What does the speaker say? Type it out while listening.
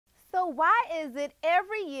why is it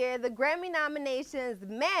every year the Grammy nominations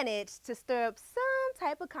manage to stir up some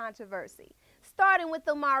type of controversy? Starting with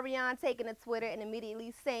Omarion taking to Twitter and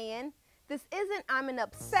immediately saying, "This isn't I'm an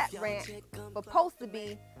upset rant, but supposed to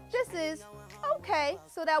be, this is, okay,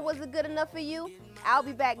 so that wasn't good enough for you? I'll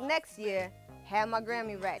be back next year, have my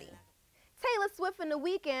Grammy ready." Taylor Swift and The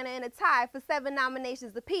Weeknd are in a tie for 7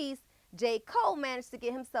 nominations apiece. J. Cole managed to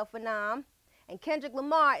get himself a nom. And Kendrick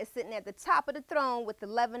Lamar is sitting at the top of the throne with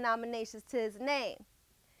 11 nominations to his name.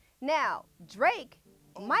 Now, Drake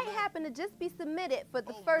might happen to just be submitted for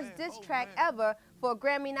the first diss track ever for a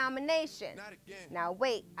Grammy nomination. Now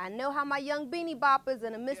wait, I know how my young beanie boppers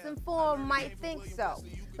and the misinformed might think so.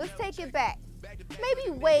 Let's take it back.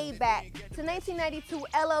 Maybe way back to 1992,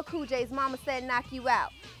 LL Cool J's Mama Said Knock You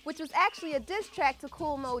Out, which was actually a diss track to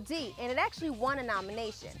Kool Moe Dee, and it actually won a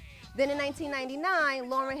nomination. Then in 1999,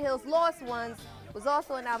 Lauryn Hill's Lost Ones was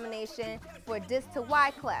also a nomination for a diss to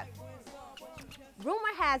Wyclef.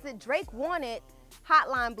 Rumor has it Drake wanted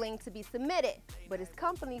Hotline Bling to be submitted, but his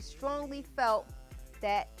company strongly felt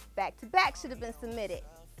that Back to Back should have been submitted.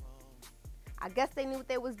 I guess they knew what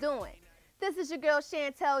they was doing. This is your girl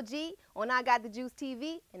Shantel G on I Got the Juice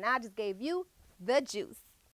TV, and I just gave you the juice.